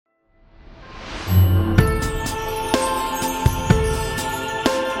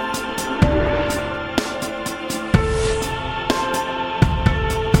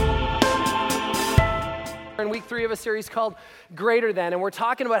of a series called Greater Than, and we're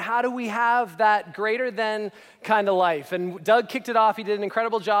talking about how do we have that greater than kind of life. And Doug kicked it off. He did an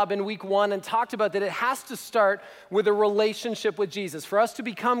incredible job in week 1 and talked about that it has to start with a relationship with Jesus. For us to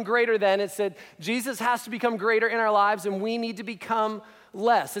become greater than, it said Jesus has to become greater in our lives, and we need to become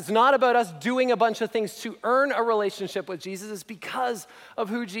less. It's not about us doing a bunch of things to earn a relationship with Jesus. It's because of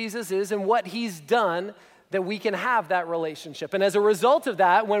who Jesus is and what he's done that we can have that relationship. And as a result of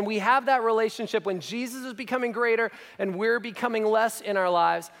that, when we have that relationship, when Jesus is becoming greater and we're becoming less in our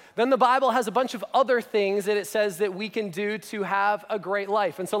lives, then the Bible has a bunch of other things that it says that we can do to have a great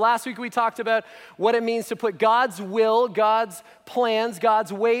life. And so last week we talked about what it means to put God's will, God's plans,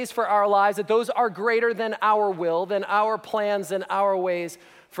 God's ways for our lives, that those are greater than our will, than our plans and our ways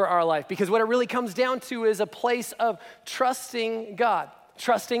for our life. Because what it really comes down to is a place of trusting God.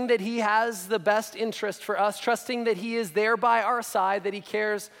 Trusting that he has the best interest for us, trusting that he is there by our side, that he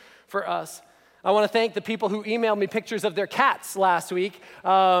cares for us. I want to thank the people who emailed me pictures of their cats last week.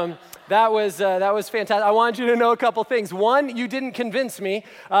 That was fantastic. I wanted you to know a couple things. One, you didn't convince me,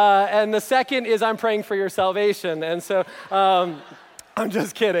 and the second is I'm praying for your salvation. And so I'm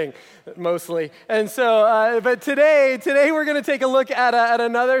just kidding, mostly. And so, but today we're going to take a look at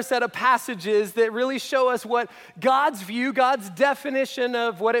another set of passages that really show us what God's view, God's definition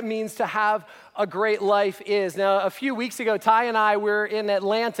of what it means to have a great life is. Now, a few weeks ago, Ty and I were in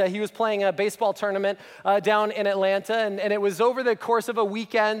Atlanta. He was playing a baseball tournament down in Atlanta, and it was over the course of a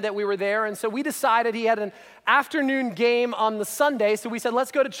weekend that we were there. And so we decided he had an afternoon game on the Sunday, so we said,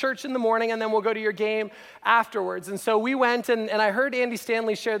 let's go to church in the morning, and then we'll go to your game afterwards. And so we went, and I heard Andy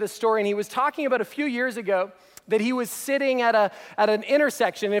Stanley share this story, and he was talking about a few years ago that he was sitting at an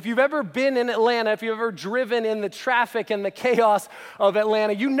intersection. If you've ever been in Atlanta, if you've ever driven in the traffic and the chaos of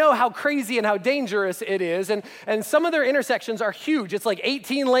Atlanta, you know how crazy and how dangerous it is. And some of their intersections are huge. It's like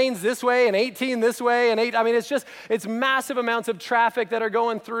 18 lanes this way and 18 this way. It's massive amounts of traffic that are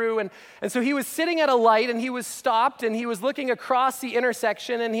going through. And so he was sitting at a light and he was stopped and he was looking across the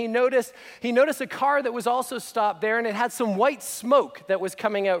intersection and he noticed a car that was also stopped there and it had some white smoke that was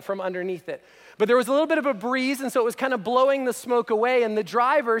coming out from underneath it. But there was a little bit of a breeze, and so it was kind of blowing the smoke away. And the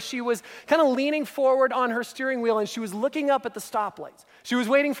driver, she was kind of leaning forward on her steering wheel, and she was looking up at the stoplights. She was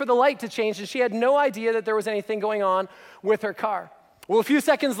waiting for the light to change, and she had no idea that there was anything going on with her car. Well, a few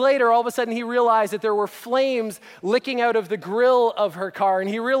seconds later, all of a sudden, he realized that there were flames licking out of the grill of her car, and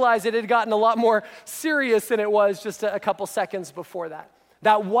he realized it had gotten a lot more serious than it was just a couple seconds before that.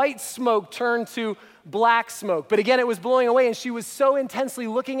 That white smoke turned to black smoke. But again, it was blowing away, and she was so intensely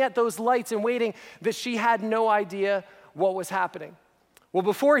looking at those lights and waiting that she had no idea what was happening. Well,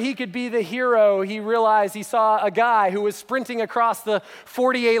 before he could be the hero, he realized he saw a guy who was sprinting across the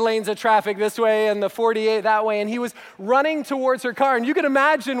 48 lanes of traffic this way and the 48 that way, and he was running towards her car. And you can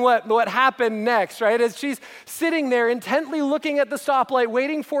imagine what happened next, right? As she's sitting there intently looking at the stoplight,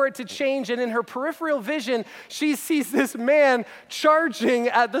 waiting for it to change, and in her peripheral vision, she sees this man charging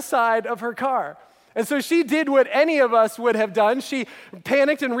at the side of her car. And so she did what any of us would have done. She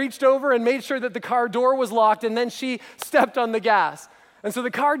panicked and reached over and made sure that the car door was locked, and then she stepped on the gas. And so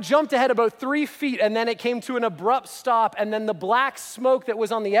the car jumped ahead about 3 feet, and then it came to an abrupt stop, and then the black smoke that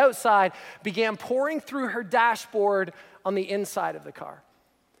was on the outside began pouring through her dashboard on the inside of the car.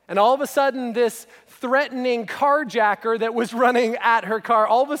 And all of a sudden, this threatening carjacker that was running at her car,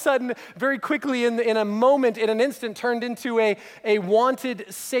 all of a sudden, very quickly in a moment, in an instant, turned into a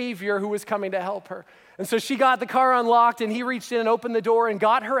wanted savior who was coming to help her. And so she got the car unlocked, and he reached in and opened the door and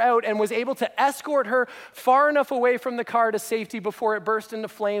got her out and was able to escort her far enough away from the car to safety before it burst into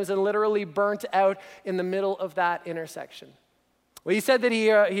flames and literally burnt out in the middle of that intersection. Well, he said that he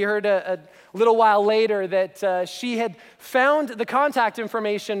heard a little while later that she had found the contact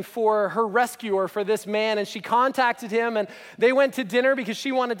information for her rescuer, for this man, and she contacted him, and they went to dinner because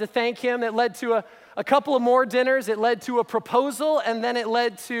she wanted to thank him. It led to a couple of more dinners. It led to a proposal, and then it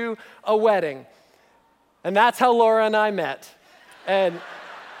led to a wedding. And that's how Laura and I met. And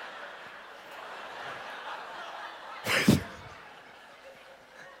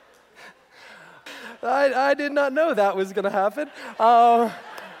I did not know that was going to happen.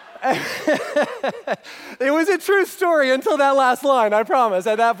 It was a true story until that last line, I promise.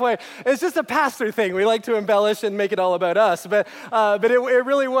 At that point, it's just a pastor thing. We like to embellish and make it all about us, but it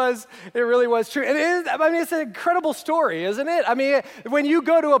really was true. And it's an incredible story, isn't it? I mean, when you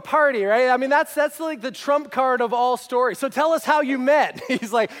go to a party, right? I mean, that's like the trump card of all stories. So tell us how you met.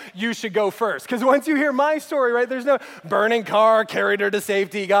 He's like, you should go first, because once you hear my story, right? There's no burning car, carried her to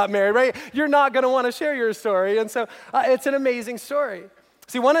safety, got married, right? You're not going to want to share your story, and so it's an amazing story.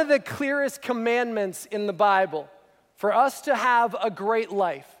 See, one of the clearest commandments in the Bible for us to have a great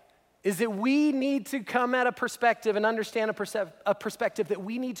life is that we need to come at a perspective and understand a perspective that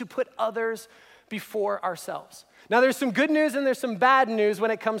we need to put others before ourselves. Now, there's some good news and there's some bad news when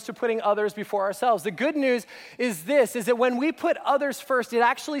it comes to putting others before ourselves. The good news is this, is that when we put others first, it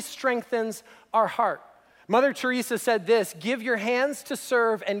actually strengthens our heart. Mother Teresa said this, give your hands to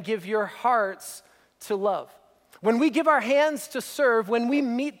serve and give your hearts to love. When we give our hands to serve, when we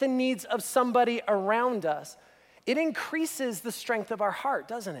meet the needs of somebody around us, it increases the strength of our heart,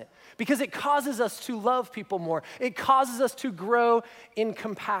 doesn't it? Because it causes us to love people more. It causes us to grow in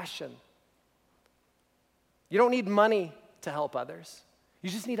compassion. You don't need money to help others. You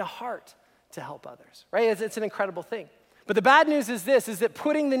just need a heart to help others, right? It's an incredible thing. But the bad news is this, is that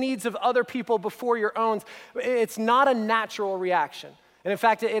putting the needs of other people before your own, it's not a natural reaction. And in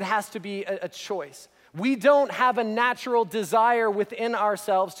fact, it has to be a choice. We don't have a natural desire within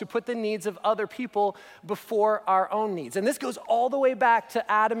ourselves to put the needs of other people before our own needs. And this goes all the way back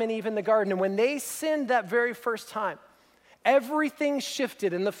to Adam and Eve in the garden. And when they sinned that very first time, everything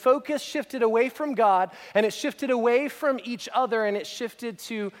shifted and the focus shifted away from God and it shifted away from each other and it shifted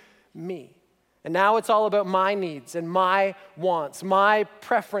to me. And now it's all about my needs and my wants, my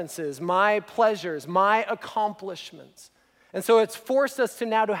preferences, my pleasures, my accomplishments. And so it's forced us to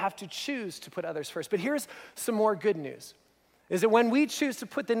now to have to choose to put others first. But here's some more good news, is that when we choose to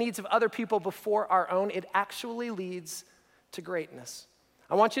put the needs of other people before our own, it actually leads to greatness.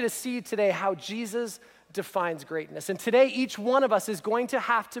 I want you to see today how Jesus defines greatness. And today, each one of us is going to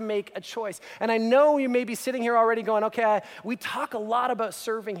have to make a choice. And I know you may be sitting here already going, okay, we talk a lot about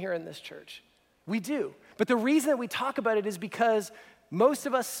serving here in this church. We do. But the reason that we talk about it is because most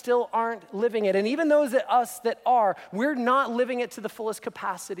of us still aren't living it. And even those of us that are, we're not living it to the fullest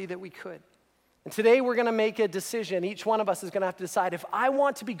capacity that we could. And today we're going to make a decision. Each one of us is going to have to decide, if I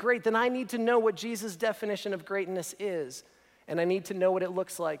want to be great, then I need to know what Jesus' definition of greatness is. And I need to know what it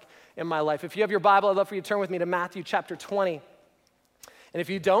looks like in my life. If you have your Bible, I'd love for you to turn with me to Matthew chapter 20. And if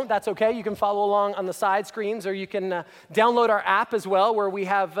you don't, that's okay. You can follow along on the side screens, or you can download our app as well, where we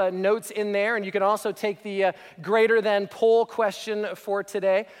have notes in there. And you can also take the greater than poll question for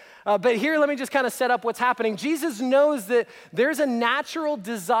today. But here, let me just kind of set up what's happening. Jesus knows that there's a natural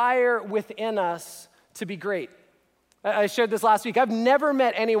desire within us to be great. I shared this last week. I've never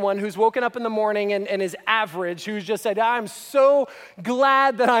met anyone who's woken up in the morning and is average, who's just said, I'm so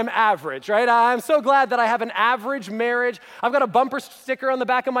glad that I'm average, right? I'm so glad that I have an average marriage. I've got a bumper sticker on the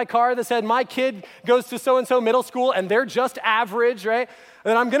back of my car that said, my kid goes to so-and-so middle school, and they're just average, right?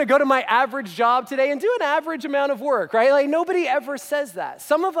 And I'm going to go to my average job today and do an average amount of work, right? Like, nobody ever says that.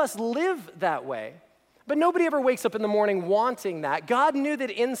 Some of us live that way, but nobody ever wakes up in the morning wanting that. God knew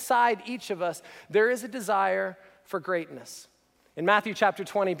that inside each of us, there is a desire for greatness. In Matthew chapter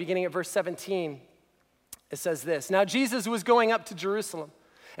 20, beginning at verse 17, it says this, Now Jesus was going up to Jerusalem,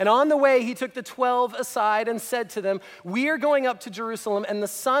 and on the way he took the 12 aside and said to them, We are going up to Jerusalem, and the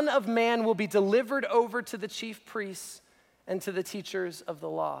Son of Man will be delivered over to the chief priests and to the teachers of the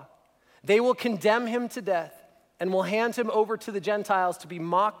law. They will condemn him to death and will hand him over to the Gentiles to be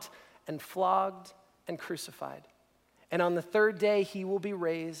mocked and flogged and crucified. And on the third day he will be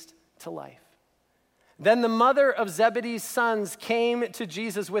raised to life. Then the mother of Zebedee's sons came to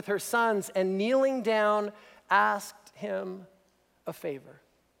Jesus with her sons and kneeling down asked him a favor.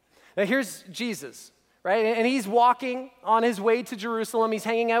 Now here's Jesus, right? And he's walking on his way to Jerusalem. He's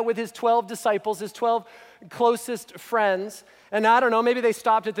hanging out with his 12 disciples, his 12 closest friends. And I don't know, maybe they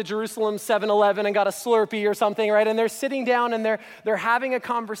stopped at the Jerusalem 7-Eleven and got a Slurpee or something, right? And they're sitting down and they're having a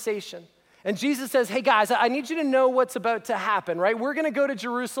conversation. And Jesus says, hey guys, I need you to know what's about to happen, right? We're going to go to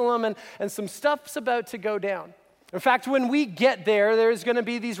Jerusalem and some stuff's about to go down. In fact, when we get there, there's going to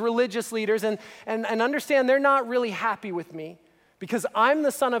be these religious leaders and understand they're not really happy with me because I'm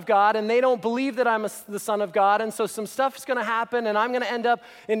the Son of God and they don't believe that I'm the Son of God. And so some stuff's going to happen and I'm going to end up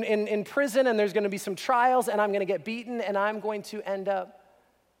in prison and there's going to be some trials and I'm going to get beaten and I'm going to end up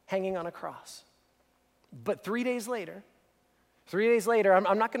hanging on a cross. But 3 days later,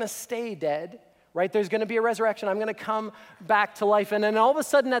 I'm not going to stay dead, right? There's going to be a resurrection. I'm going to come back to life. And then all of a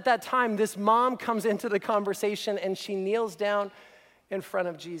sudden at that time, this mom comes into the conversation and she kneels down in front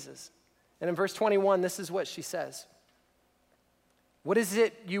of Jesus. And in verse 21, this is what she says. What is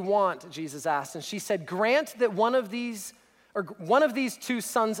it you want? Jesus asked. And she said, grant that one of these two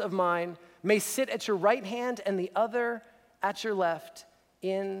sons of mine may sit at your right hand and the other at your left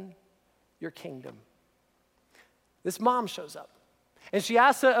in your kingdom. This mom shows up. And she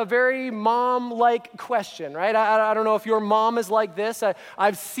asks a very mom-like question, right? I don't know if your mom is like this.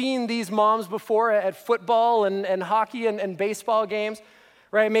 I've seen these moms before at football and hockey and baseball games,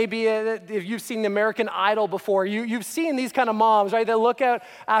 right? Maybe if you've seen American Idol before, you've seen these kind of moms, right? They look out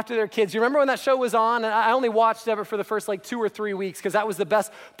after their kids. You remember when that show was on? And I only watched it for the first 2 or 3 weeks because that was the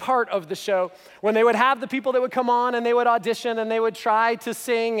best part of the show. When they would have the people that would come on and they would audition and they would try to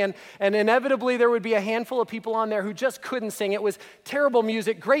sing, and inevitably there would be a handful of people on there who just couldn't sing. It was terrible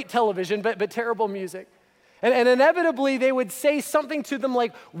music, great television, but terrible music. And inevitably, they would say something to them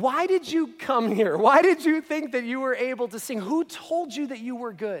like, why did you come here? Why did you think that you were able to sing? Who told you that you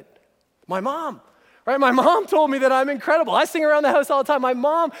were good? My mom, right? My mom told me that I'm incredible. I sing around the house all the time. My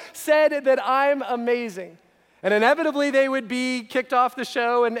mom said that I'm amazing. And inevitably, they would be kicked off the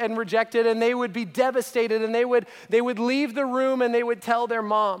show and rejected, and they would be devastated, and they would leave the room, and they would tell their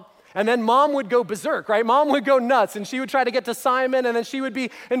mom. And then mom would go berserk, right? Mom would go nuts, and she would try to get to Simon, and then she would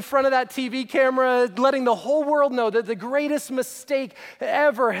be in front of that TV camera letting the whole world know that the greatest mistake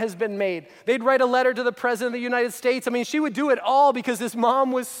ever has been made. They'd write a letter to the President of the United States. I mean, she would do it all because this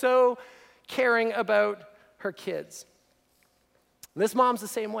mom was so caring about her kids. And this mom's the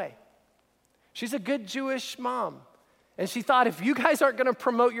same way. She's a good Jewish mom. And she thought, if you guys aren't going to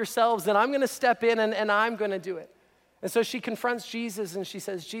promote yourselves, then I'm going to step in and I'm going to do it. And so she confronts Jesus and she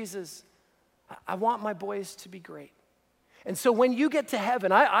says, Jesus, I want my boys to be great. And so when you get to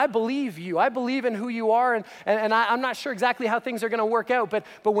heaven, I believe you. I believe in who you are, and I'm not sure exactly how things are going to work out,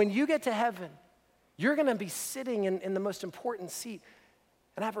 but when you get to heaven, you're going to be sitting in the most important seat.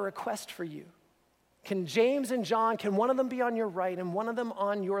 And I have a request for you. Can James and John, can one of them be on your right and one of them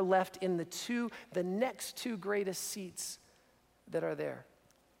on your left in the next two greatest seats that are there?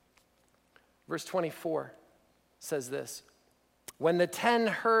 Verse 24. Says this, when the 10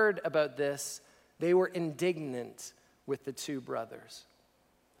 heard about this, they were indignant with the two brothers.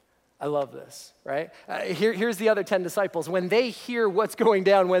 I love this, right? Here's the other 10 disciples. When they hear what's going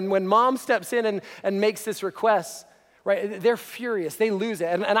down, when mom steps in and makes this request, right, they're furious. They lose it.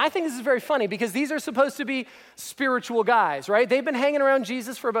 And I think this is very funny because these are supposed to be spiritual guys, right? They've been hanging around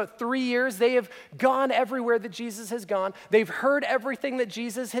Jesus for about 3 years. They have gone everywhere that Jesus has gone. They've heard everything that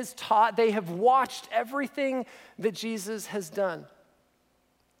Jesus has taught. They have watched everything that Jesus has done.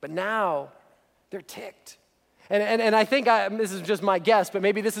 But now they're ticked. And I think, this is just my guess, but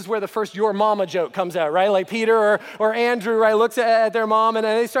maybe this is where the first your mama joke comes out, right? Like Peter or Andrew, right, looks at their mom and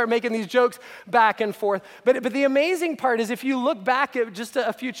they start making these jokes back and forth. But the amazing part is if you look back at just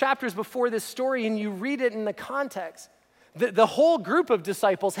a few chapters before this story and you read it in the context, the whole group of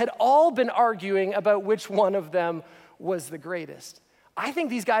disciples had all been arguing about which one of them was the greatest. I think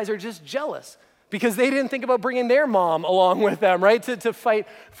these guys are just jealous because they didn't think about bringing their mom along with them, right, to fight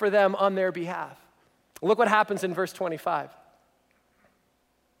for them on their behalf. Look what happens in verse 25.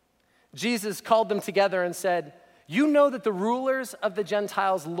 Jesus called them together and said, you know that the rulers of the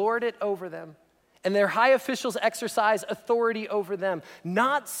Gentiles lord it over them, and their high officials exercise authority over them.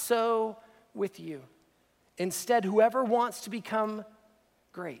 Not so with you. Instead, whoever wants to become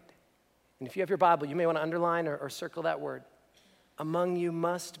great, and if you have your Bible, you may want to underline or circle that word, among you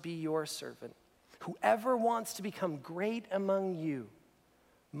must be your servant. Whoever wants to become great among you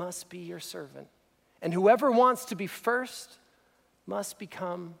must be your servant. And whoever wants to be first must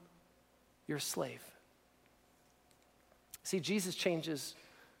become your slave. See, Jesus changes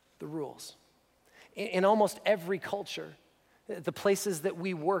the rules. In almost every culture, the places that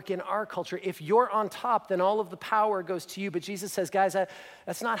we work in our culture, if you're on top, then all of the power goes to you. But Jesus says, guys,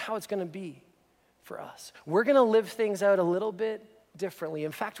 that's not how it's going to be for us. We're going to live things out a little bit differently.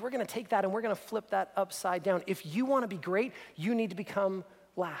 In fact, we're going to take that and we're going to flip that upside down. If you want to be great, you need to become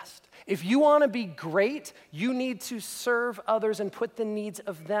last. If you want to be great, you need to serve others and put the needs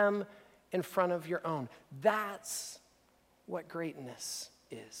of them in front of your own. That's what greatness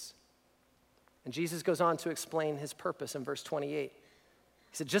is. And Jesus goes on to explain his purpose in verse 28.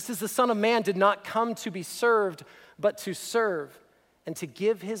 He said, just as the Son of Man did not come to be served, but to serve and to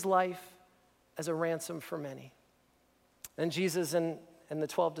give his life as a ransom for many. And Jesus and the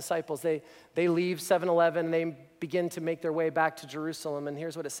 12 disciples, they leave 7-Eleven and they begin to make their way back to Jerusalem. And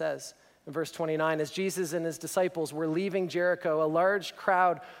here's what it says in verse 29. As Jesus and his disciples were leaving Jericho, a large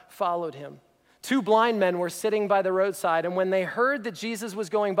crowd followed him. 2 blind men were sitting by the roadside, and when they heard that Jesus was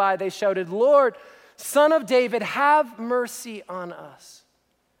going by, they shouted, Lord, Son of David, have mercy on us.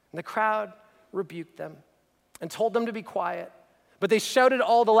 And the crowd rebuked them and told them to be quiet. But they shouted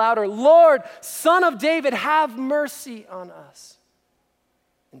all the louder, Lord, Son of David, have mercy on us.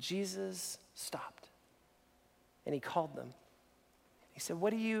 And Jesus stopped, and he called them. He said,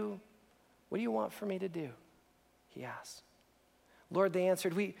 what do you want for me to do? He asked. Lord, they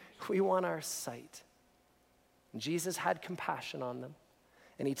answered, we want our sight. And Jesus had compassion on them,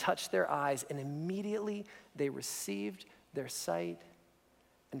 and he touched their eyes, and immediately they received their sight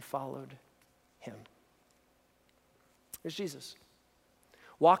and followed him. Here's Jesus,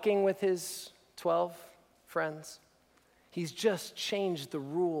 walking with his 12 friends. He's just changed the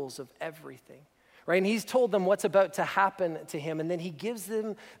rules of everything, right? And he's told them what's about to happen to him, and then he gives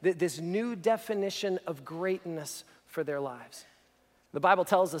them this new definition of greatness for their lives. The Bible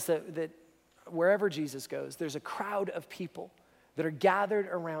tells us that wherever Jesus goes, there's a crowd of people that are gathered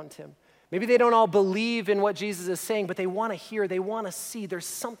around him. Maybe they don't all believe in what Jesus is saying, but they want to hear, they want to see. There's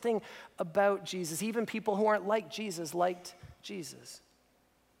something about Jesus. Even people who aren't like Jesus liked Jesus.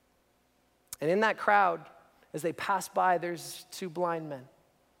 And in that crowd, as they pass by, there's two blind men.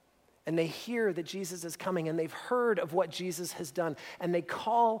 And they hear that Jesus is coming, and they've heard of what Jesus has done, and they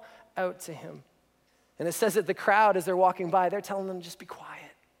call out to him. And it says that the crowd, as they're walking by, they're telling them, just be quiet.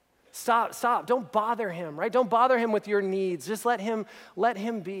 Stop, don't bother him, right? Don't bother him with your needs. Just let him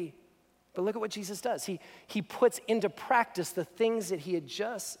be. But look at what Jesus does. He puts into practice the things that he had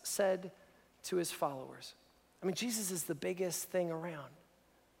just said to his followers. I mean, Jesus is the biggest thing around.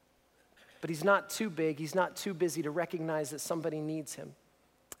 But he's not too big. He's not too busy to recognize that somebody needs him.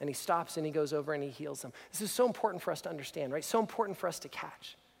 And he stops and he goes over and he heals them. This is so important for us to understand, right? So important for us to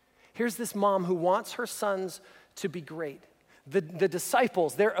catch. Here's this mom who wants her sons to be great. The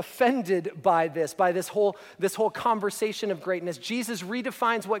disciples, they're offended by this whole conversation of greatness. Jesus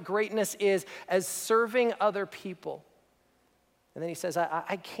redefines what greatness is as serving other people. And then he says,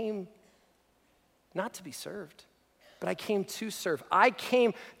 I came not to be served, but I came to serve. I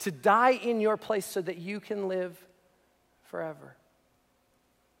came to die in your place so that you can live forever.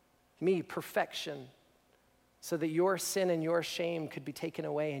 Me, perfection, so that your sin and your shame could be taken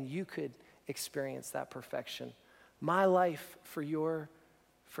away and you could experience that perfection. My life for your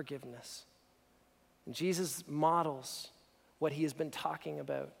forgiveness. And Jesus models what he has been talking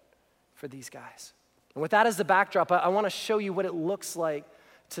about for these guys. And with that as the backdrop, I want to show you what it looks like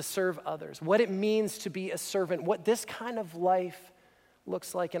to serve others, what it means to be a servant, what this kind of life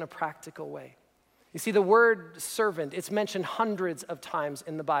looks like in a practical way. You see, the word servant, it's mentioned hundreds of times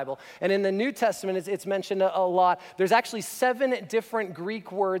in the Bible. And in the New Testament, it's mentioned a lot. There's actually 7 different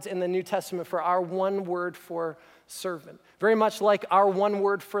Greek words in the New Testament for our one word for servant. Very much like our one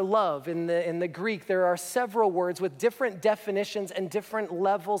word for love. In the Greek, there are several words with different definitions and different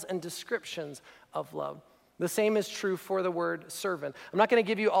levels and descriptions of love. The same is true for the word servant. I'm not going to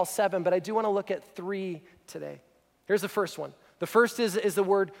give you all 7, but I do want to look at 3 today. Here's the first one. The first is the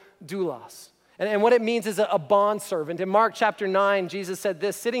word doulos. And what it means is a bondservant. In Mark chapter 9, Jesus said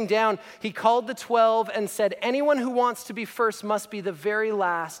this, sitting down, he called the 12 and said, anyone who wants to be first must be the very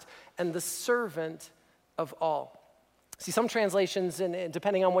last and the servant of all. See, some translations, and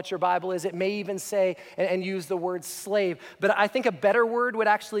depending on what your Bible is, it may even say and use the word slave. But I think a better word would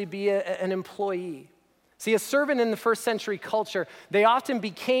actually be an employee. See, a servant in the first century culture, they often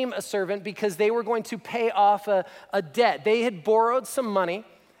became a servant because they were going to pay off a debt. They had borrowed some money,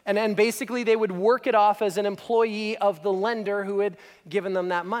 and then basically they would work it off as an employee of the lender who had given them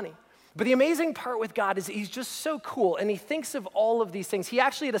that money. But the amazing part with God is he's just so cool, and he thinks of all of these things. He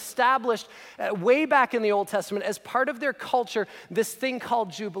actually had established way back in the Old Testament as part of their culture this thing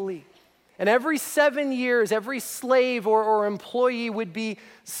called Jubilee. And every 7 years, every slave or employee would be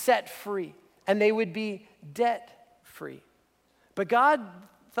set free, and they would be debt-free. But God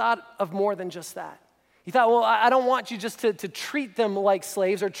thought of more than just that. He thought, well, I don't want you just to treat them like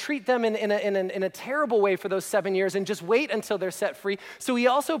slaves or treat them in a terrible way for those 7 years and just wait until they're set free. So he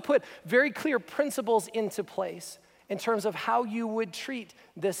also put very clear principles into place in terms of how you would treat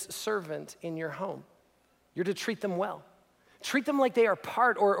this servant in your home. You're to treat them well. Treat them like they are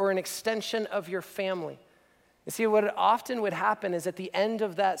part or an extension of your family. You see, what often would happen is at the end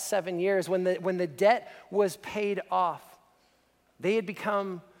of that 7 years, when the debt was paid off, they had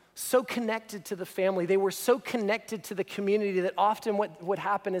become so connected to the family. They were so connected to the community that often what would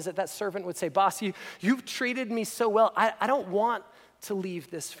happen is that servant would say, boss, you've treated me so well. I don't want to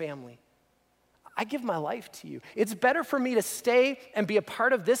leave this family. I give my life to you. It's better for me to stay and be a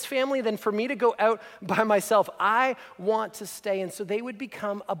part of this family than for me to go out by myself. I want to stay. And so they would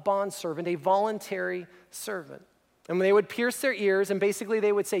become a bondservant, a voluntary servant. And when they would pierce their ears and basically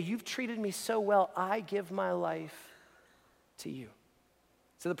they would say, you've treated me so well, I give my life to you.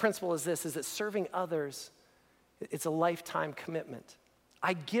 So the principle is this, is that serving others, it's a lifetime commitment.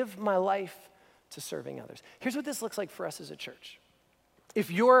 I give my life to serving others. Here's what this looks like for us as a church. If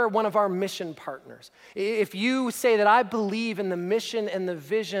you're one of our mission partners, if you say that I believe in the mission and the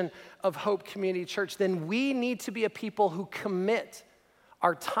vision of Hope Community Church, then we need to be a people who commit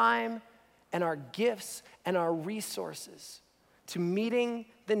our time and our gifts and our resources to meeting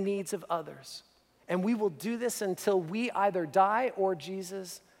the needs of others And we will do this until we either die or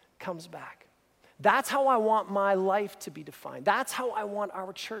Jesus comes back. That's how I want my life to be defined. That's how I want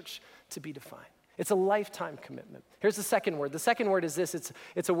our church to be defined. It's a lifetime commitment. Here's the second word. The second word is this.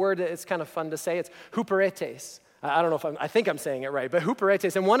 It's a word that it's kind of fun to say. It's huperetes. I don't know if I think I'm saying it right, but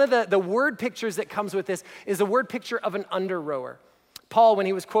huperetes. And one of the word pictures that comes with this is a word picture of an under-rower. Paul, when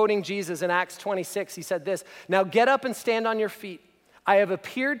he was quoting Jesus in Acts 26, he said this, "Now get up and stand on your feet. I have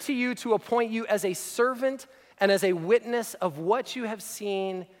appeared to you to appoint you as a servant and as a witness of what you have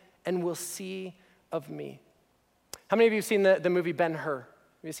seen and will see of me." How many of you have seen the movie Ben-Hur?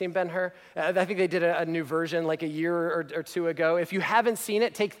 Have you seen Ben-Hur? I think they did a new version like a year or two ago. If you haven't seen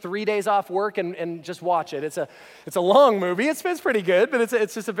it, take 3 days off work and just watch it. It's a long movie. It's pretty good, but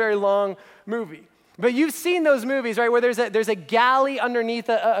it's just a very long movie. But you've seen those movies, right, where there's a galley underneath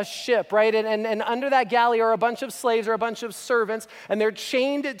a ship, right? And under that galley are a bunch of slaves or a bunch of servants, and they're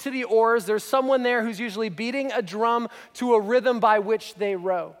chained to the oars. There's someone there who's usually beating a drum to a rhythm by which they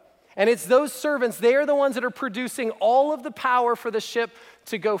row. And it's those servants, they are the ones that are producing all of the power for the ship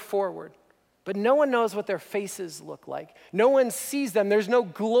to go forward. But no one knows what their faces look like. No one sees them. There's no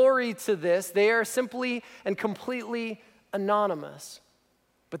glory to this. They are simply and completely anonymous.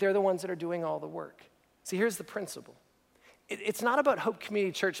 But they're the ones that are doing all the work. See, here's the principle. It's not about Hope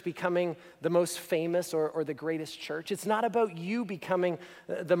Community Church becoming the most famous or the greatest church. It's not about you becoming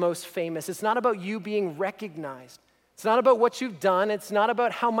the most famous. It's not about you being recognized. It's not about what you've done. It's not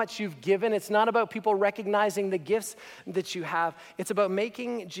about how much you've given. It's not about people recognizing the gifts that you have. It's about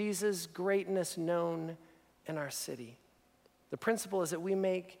making Jesus' greatness known in our city. The principle is that we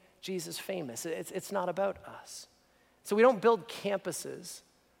make Jesus famous. It's not about us. So we don't build campuses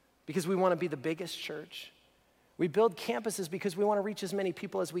because we want to be the biggest church. We build campuses because we want to reach as many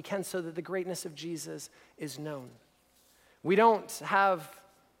people as we can so that the greatness of Jesus is known. We don't have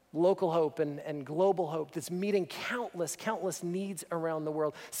local hope and global hope that's meeting countless needs around the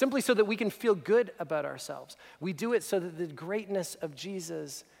world simply so that we can feel good about ourselves. We do it so that the greatness of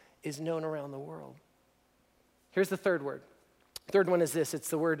Jesus is known around the world. Here's the third word. The third one is this. It's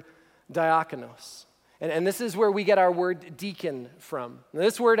the word diakonos. And this is where we get our word deacon from. Now,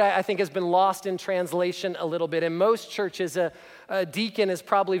 this word, I think, has been lost in translation a little bit. In most churches, a deacon is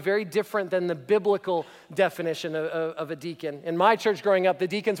probably very different than the biblical definition of a deacon. In my church growing up, the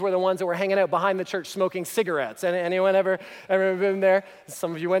deacons were the ones that were hanging out behind the church smoking cigarettes. Anyone ever been there?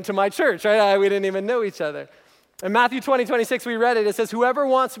 Some of you went to my church, right? We didn't even know each other. In Matthew 20:26, we read it. It says, "Whoever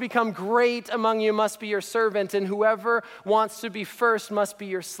wants to become great among you must be your servant, and whoever wants to be first must be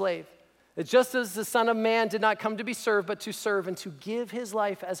your slave. That just as the Son of Man did not come to be served, but to serve and to give his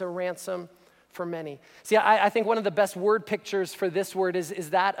life as a ransom for many." See, I think one of the best word pictures for this word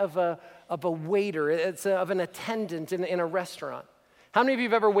is that of a waiter. It's of an attendant in a restaurant. How many of you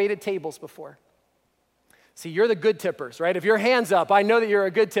have ever waited tables before? See, you're the good tippers, right? If your hand's up, I know that you're a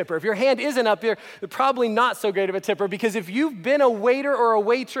good tipper. If your hand isn't up, you're probably not so great of a tipper, because if you've been a waiter or a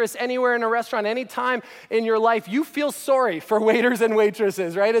waitress anywhere in a restaurant any time in your life, you feel sorry for waiters and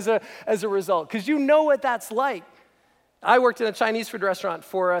waitresses, right, as a result, because you know what that's like. I worked in a Chinese food restaurant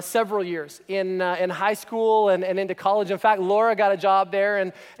for several years in high school and into college. In fact, Laura got a job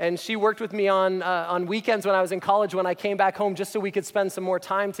there, and she worked with me on weekends when I was in college when I came back home just so we could spend some more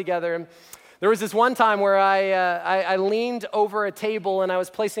time together. And there was this one time where I leaned over a table and I was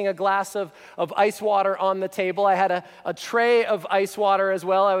placing a glass of ice water on the table. I had a tray of ice water as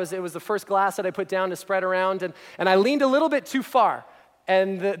well. It was the first glass that I put down to spread around, and I leaned a little bit too far.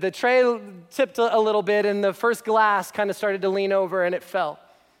 And the tray tipped a little bit, and the first glass kind of started to lean over, and it fell.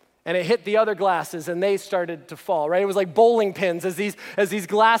 And it hit the other glasses, and they started to fall, right? It was like bowling pins as these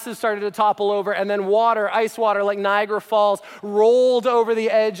glasses started to topple over, and then ice water, like Niagara Falls, rolled over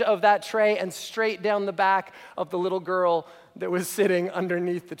the edge of that tray and straight down the back of the little girl that was sitting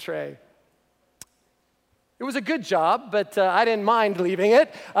underneath the tray. It was a good job, but I didn't mind leaving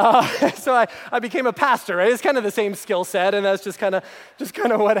it. So I became a pastor, right? It's kind of the same skill set, and that's just kind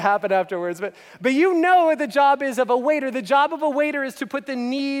of what happened afterwards. But you know what the job is of a waiter. The job of a waiter is to put the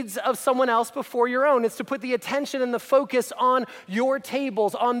needs of someone else before your own. It's to put the attention and the focus on your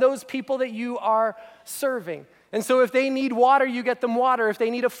tables, on those people that you are serving. And so if they need water, you get them water. If they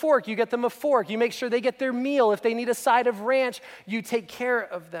need a fork, you get them a fork. You make sure they get their meal. If they need a side of ranch, you take care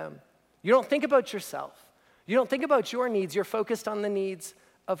of them. You don't think about yourself. You don't think about your needs. You're focused on the needs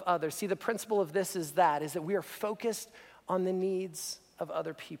of others. See, the principle of this is that we are focused on the needs of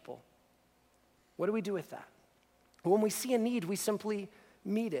other people. What do we do with that? When we see a need, we simply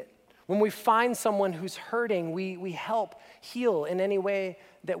meet it. When we find someone who's hurting, we help heal in any way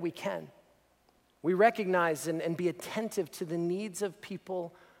that we can. We recognize and be attentive to the needs of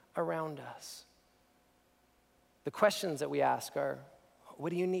people around us. The questions that we ask are, what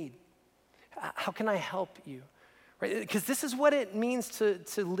do you need? How can I help you? Right? Because this is what it means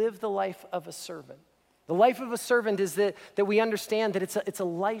to live the life of a servant. The life of a servant is that we understand that it's a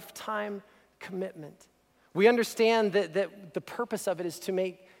lifetime commitment. We understand that the purpose of it is to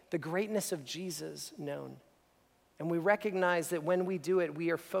make the greatness of Jesus known. And we recognize that when we do it,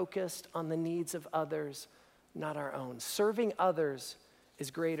 we are focused on the needs of others, not our own. Serving others is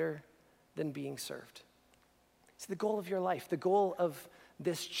greater than being served. It's the goal of your life, the goal of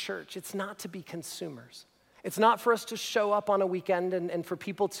this church. It's not to be consumers. It's not for us to show up on a weekend and for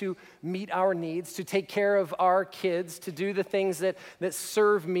people to meet our needs, to take care of our kids, to do the things that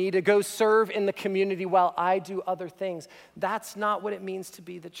serve me, to go serve in the community while I do other things. That's not what it means to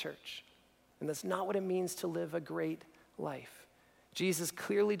be the church. And that's not what it means to live a great life. Jesus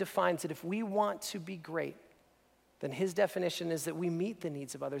clearly defines it. If we want to be great, then his definition is that we meet the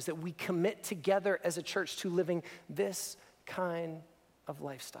needs of others, that we commit together as a church to living this kind of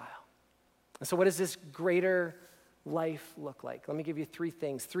lifestyle. And so what does this greater life look like? Let me give you three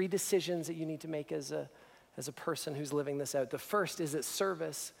things, three decisions that you need to make as a person who's living this out. The first is that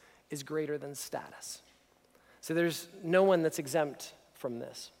service is greater than status. So there's no one that's exempt from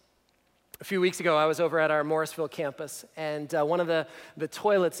this. A few weeks ago, I was over at our Morrisville campus, and one of the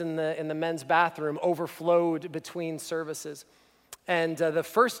toilets in the men's bathroom overflowed between services. And the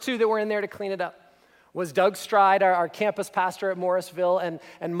first two that were in there to clean it up was Doug Stride, our campus pastor at Morrisville,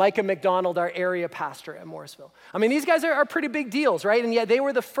 and Micah McDonald, our area pastor at Morrisville. I mean, these guys are pretty big deals, right? And yet they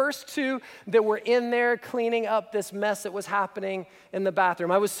were the first two that were in there cleaning up this mess that was happening in the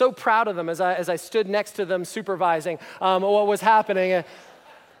bathroom. I was so proud of them as I stood next to them supervising what was happening.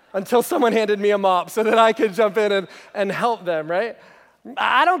 Until someone handed me a mop so that I could jump in and help them, right?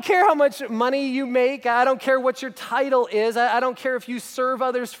 I don't care how much money you make. I don't care what your title is. I don't care if you serve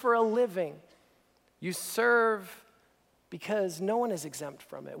others for a living. You serve because no one is exempt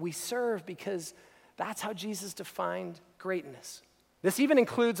from it. We serve because that's how Jesus defined greatness. This even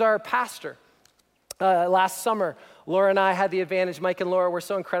includes our pastor. Last summer, Laura and I had the advantage. Mike and Laura were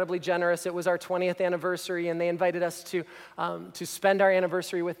so incredibly generous. It was our 20th anniversary, and they invited us to spend our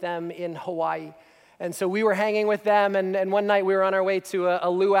anniversary with them in Hawaii. And so we were hanging with them, and one night we were on our way to a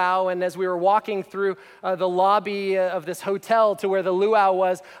luau, and as we were walking through the lobby of this hotel to where the luau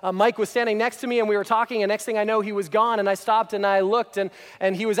was, Mike was standing next to me, and we were talking, and next thing I know, he was gone, and I stopped and I looked,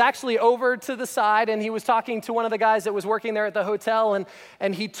 and he was actually over to the side, and he was talking to one of the guys that was working there at the hotel,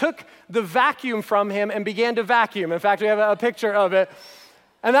 and he took the vacuum from him and began to vacuum. In fact, we have a picture of it.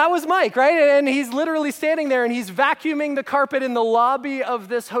 And that was Mike, right? And he's literally standing there and he's vacuuming the carpet in the lobby of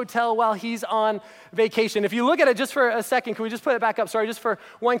this hotel while he's on vacation. If you look at it just for a second, can we just put it back up? Sorry, just for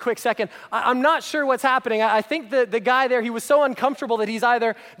one quick second. I'm not sure what's happening. I think that the guy there, he was so uncomfortable that he's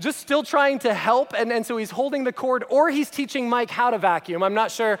either just still trying to help and so he's holding the cord, or he's teaching Mike how to vacuum. I'm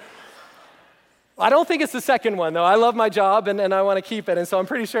not sure. I don't think it's the second one, though. I love my job and I want to keep it. And so I'm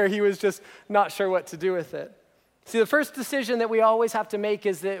pretty sure he was just not sure what to do with it. See, the first decision that we always have to make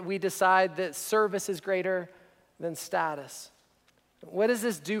is that we decide that service is greater than status. What does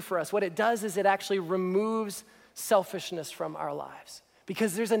this do for us? What it does is it actually removes selfishness from our lives,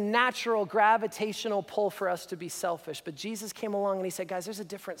 because there's a natural gravitational pull for us to be selfish. But Jesus came along and he said, guys, there's a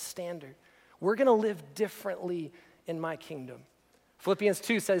different standard. We're going to live differently in my kingdom. Philippians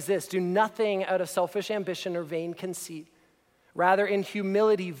 2 says this: do nothing out of selfish ambition or vain conceit. Rather, in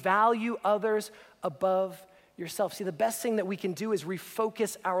humility, value others above yourself. See, the best thing that we can do is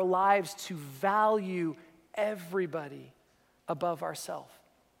refocus our lives to value everybody above ourselves.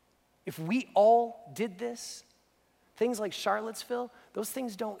 If we all did this, things like Charlottesville, those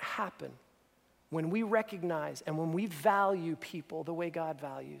things don't happen when we recognize and when we value people the way God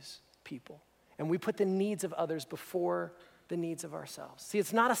values people, and we put the needs of others before the needs of ourselves. See,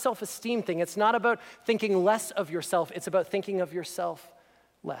 it's not a self-esteem thing. It's not about thinking less of yourself. It's about thinking of yourself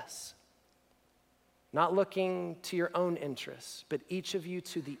less. Not looking to your own interests, but each of you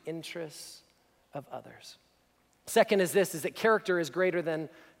to the interests of others. Second is that character is greater than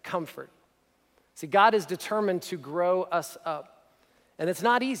comfort. See, God is determined to grow us up, and it's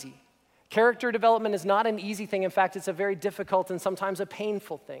not easy. Character development is not an easy thing. In fact, it's a very difficult and sometimes a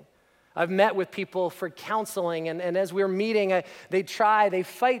painful thing. I've met with people for counseling, and as we're meeting, they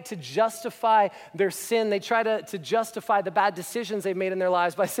fight to justify their sin. They try to justify the bad decisions they've made in their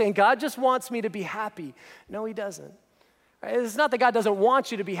lives by saying, God just wants me to be happy. No, he doesn't. Right? It's not that God doesn't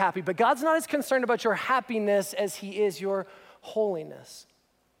want you to be happy, but God's not as concerned about your happiness as he is your holiness.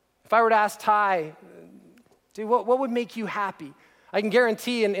 If I were to ask Ty, dude, what would make you happy? I can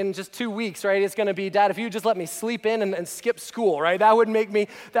guarantee in just 2 weeks, right, it's going to be, Dad, if you just let me sleep in and skip school, right, that would make me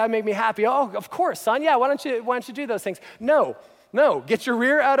happy. Oh, of course, son, yeah, why don't you do those things? No, get your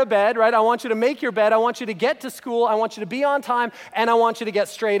rear out of bed, right? I want you to make your bed. I want you to get to school. I want you to be on time, and I want you to get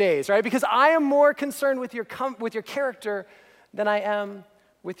straight A's, right? Because I am more concerned with your character than I am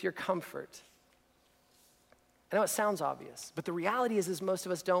with your comfort. I know it sounds obvious, but the reality is most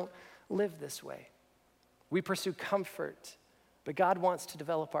of us don't live this way. We pursue comfort, but God wants to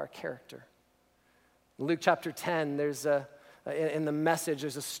develop our character. In Luke chapter 10, in the message,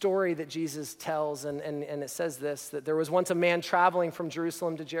 there's a story that Jesus tells, and it says this, that there was once a man traveling from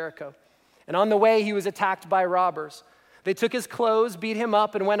Jerusalem to Jericho. And on the way, he was attacked by robbers. They took his clothes, beat him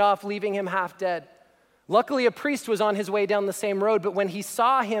up, and went off, leaving him half dead. Luckily, a priest was on his way down the same road, but when he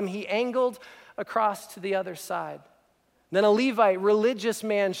saw him, he angled across to the other side. Then a Levite, religious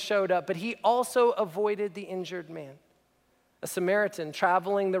man, showed up, but he also avoided the injured man. A Samaritan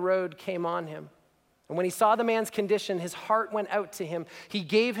traveling the road came on him. And when he saw the man's condition, his heart went out to him. He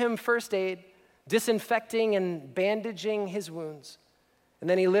gave him first aid, disinfecting and bandaging his wounds. And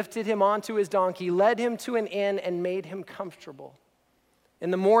then he lifted him onto his donkey, led him to an inn, and made him comfortable.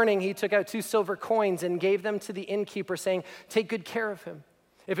 In the morning, he took out 2 silver coins and gave them to the innkeeper, saying, "Take good care of him.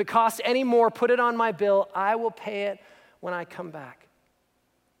 If it costs any more, put it on my bill. I will pay it when I come back."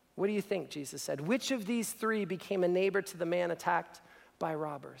 What do you think, Jesus said? Which of these 3 became a neighbor to the man attacked by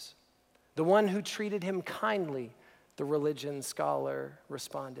robbers? The one who treated him kindly, the religion scholar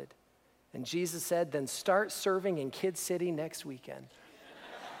responded. And Jesus said, "Then start serving in Kid City next weekend."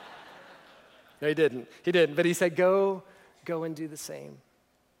 No, he didn't, but he said, go and do the same.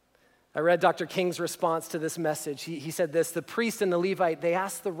 I read Dr. King's response to this message. He said this: the priest and the Levite, they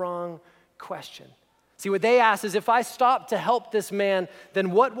asked the wrong question. See, what they asked is, if I stop to help this man,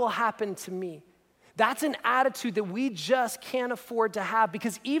 then what will happen to me? That's an attitude that we just can't afford to have,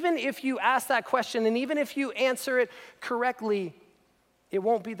 because even if you ask that question and even if you answer it correctly, it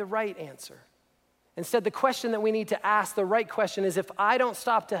won't be the right answer. Instead, the question that we need to ask, the right question, is, if I don't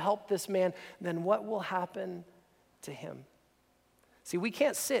stop to help this man, then what will happen to him? See, we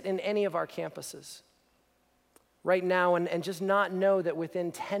can't sit in any of our campuses right now and just not know that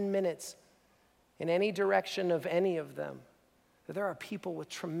within 10 minutes, in any direction of any of them, that there are people with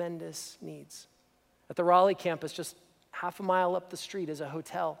tremendous needs. At the Raleigh campus, just half a mile up the street, is a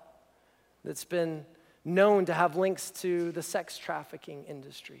hotel that's been known to have links to the sex trafficking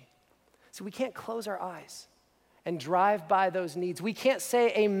industry. So we can't close our eyes and drive by those needs. We can't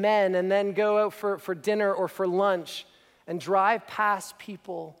say amen and then go out for dinner or for lunch and drive past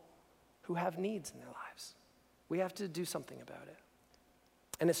people who have needs in their lives. We have to do something about it.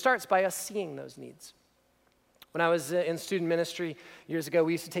 And it starts by us seeing those needs. When I was in student ministry years ago,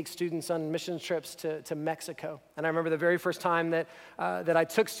 we used to take students on mission trips to Mexico. And I remember the very first time that I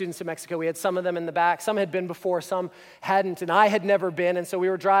took students to Mexico, we had some of them in the back. Some had been before, some hadn't, and I had never been. And so we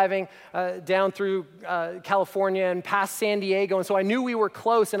were driving down through California and past San Diego, and so I knew we were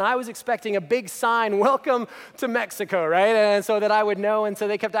close, and I was expecting a big sign, "Welcome to Mexico," right? And so that I would know. And so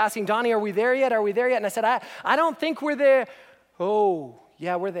they kept asking, "Donnie, are we there yet? Are we there yet?" And I said, I don't think we're there. "Oh,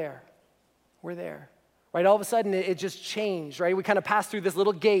 yeah, we're there. We're there." Right, all of a sudden, it just changed, right? We kind of passed through this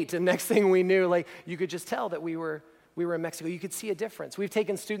little gate, and next thing we knew, like, you could just tell that we were in Mexico. You could see a difference. We've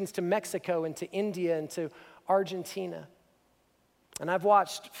taken students to Mexico and to India and to Argentina. And I've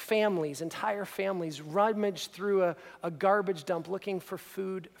watched entire families, rummage through a garbage dump looking for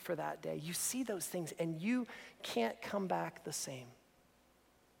food for that day. You see those things, and you can't come back the same.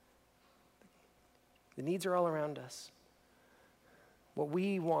 The needs are all around us. What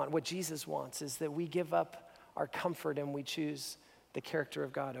we want, what Jesus wants, is that we give up our comfort and we choose the character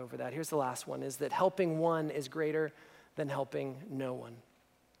of God over that. Here's the last one, is that helping one is greater than helping no one.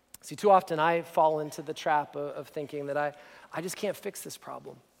 See, too often I fall into the trap of thinking that I just can't fix this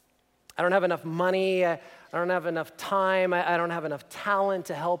problem. I don't have enough money, I don't have enough time, I don't have enough talent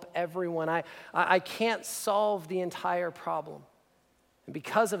to help everyone. I can't solve the entire problem. And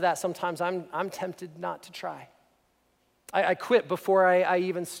because of that, sometimes I'm tempted not to try. I quit before I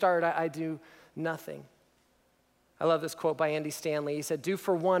even start. I do nothing. I love this quote by Andy Stanley. He said, "Do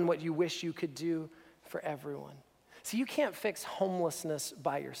for one what you wish you could do for everyone." See, you can't fix homelessness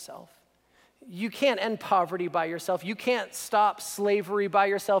by yourself. You can't end poverty by yourself. You can't stop slavery by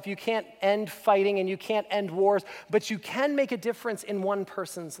yourself. You can't end fighting and you can't end wars, but you can make a difference in one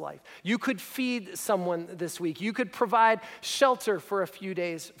person's life. You could feed someone this week. You could provide shelter for a few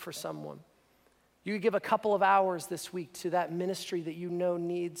days for someone. You could give a couple of hours this week to that ministry that you know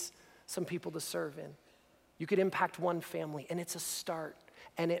needs some people to serve in. You could impact one family, and it's a start,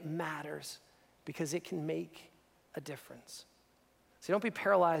 and it matters because it can make a difference. So don't be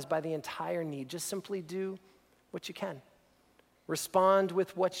paralyzed by the entire need. Just simply do what you can. Respond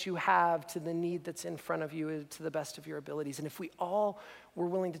with what you have to the need that's in front of you to the best of your abilities. And if we all were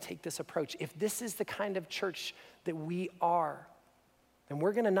willing to take this approach, if this is the kind of church that we are, then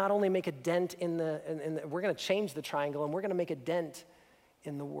we're going to not only make a dent we're going to change the triangle, and we're going to make a dent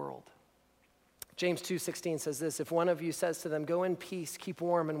in the world. James 2:16 says this, if one of you says to them, go in peace, keep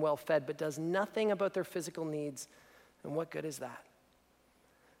warm and well fed, but does nothing about their physical needs, then what good is that?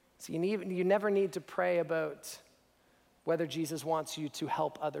 So you never need to pray about whether Jesus wants you to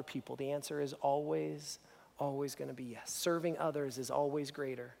help other people. The answer is always going to be yes. Serving others is always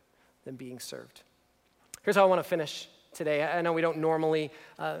greater than being served. Here's how I want to finish today. I know we don't normally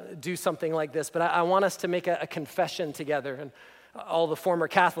do something like this, but I want us to make a confession together. And all the former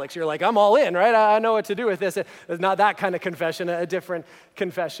Catholics, you're like, I'm all in, right? I know what to do with this. It's not that kind of confession, a different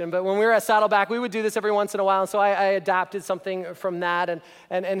confession. But when we were at Saddleback, we would do this every once in a while, and so I adapted something from that.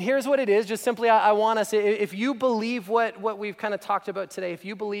 And here's what it is. Just simply, I want us, if you believe what we've kind of talked about today, if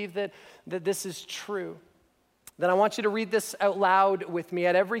you believe that this is true, then I want you to read this out loud with me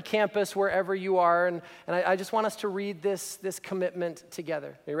at every campus, wherever you are. And I just want us to read this commitment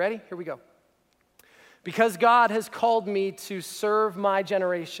together. Are you ready? Here we go. Because God has called me to serve my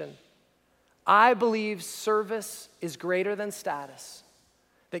generation, I believe service is greater than status,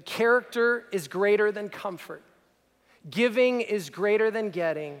 that character is greater than comfort, giving is greater than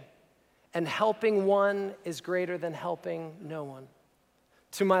getting, and helping one is greater than helping no one.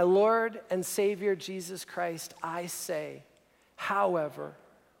 To my Lord and Savior Jesus Christ, I say, however,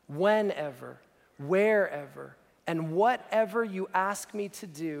 whenever, wherever, and whatever you ask me to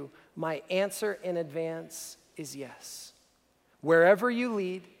do, my answer in advance is yes. Wherever you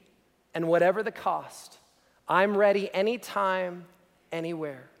lead and whatever the cost, I'm ready anytime,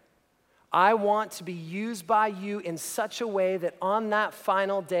 anywhere. I want to be used by you in such a way that on that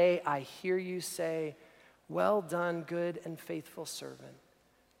final day, I hear you say, well done, good and faithful servant.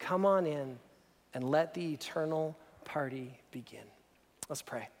 Come on in and let the eternal party begin. Let's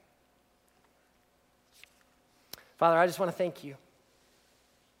pray. Father, I just want to thank you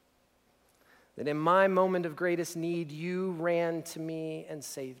that in my moment of greatest need, you ran to me and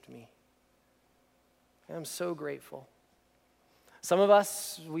saved me. I'm so grateful. Some of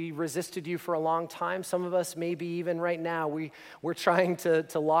us, we resisted you for a long time. Some of us, maybe even right now, we're trying to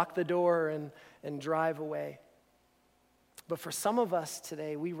lock the door and drive away. But for some of us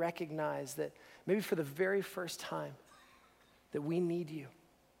today, we recognize that maybe for the very first time, that we need you.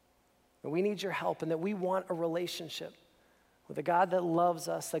 That we need your help and that we want a relationship with a God that loves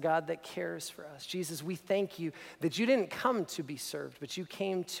us, a God that cares for us. Jesus, we thank you that you didn't come to be served, but you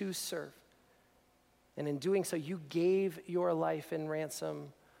came to serve. And in doing so, you gave your life in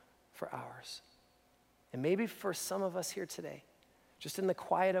ransom for ours. And maybe for some of us here today, just in the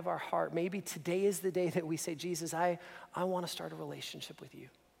quiet of our heart, maybe today is the day that we say, Jesus, I want to start a relationship with you.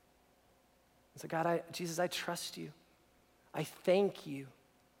 And so God, Jesus, I trust you. I thank you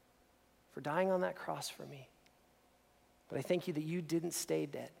for dying on that cross for me. But I thank you that you didn't stay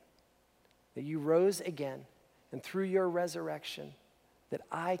dead, that you rose again, and through your resurrection, that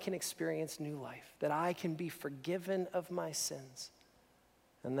I can experience new life, that I can be forgiven of my sins,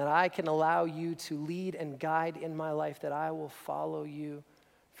 and that I can allow you to lead and guide in my life, that I will follow you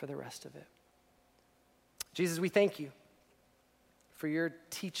for the rest of it. Jesus, we thank you for your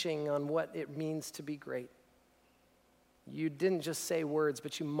teaching on what it means to be great. You didn't just say words,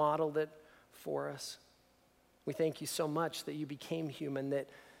 but you modeled it for us. We thank you so much that you became human,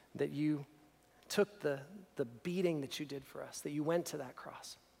 that you took the beating that you did for us, that you went to that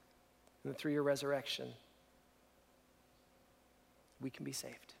cross, and that through your resurrection, we can be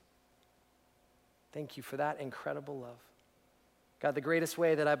saved. Thank you for that incredible love. God, the greatest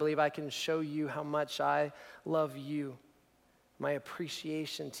way that I believe I can show you how much I love you, my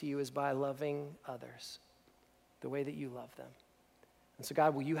appreciation to you, is by loving others the way that you love them. And so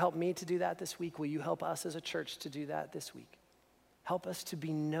God, will you help me to do that this week? Will you help us as a church to do that this week? Help us to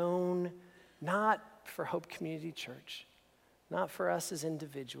be known, not for Hope Community Church, not for us as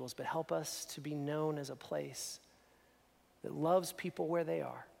individuals, but help us to be known as a place that loves people where they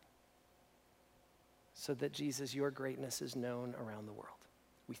are, so that, Jesus, your greatness is known around the world.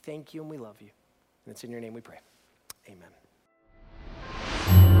 We thank you and we love you. And it's in your name we pray. Amen.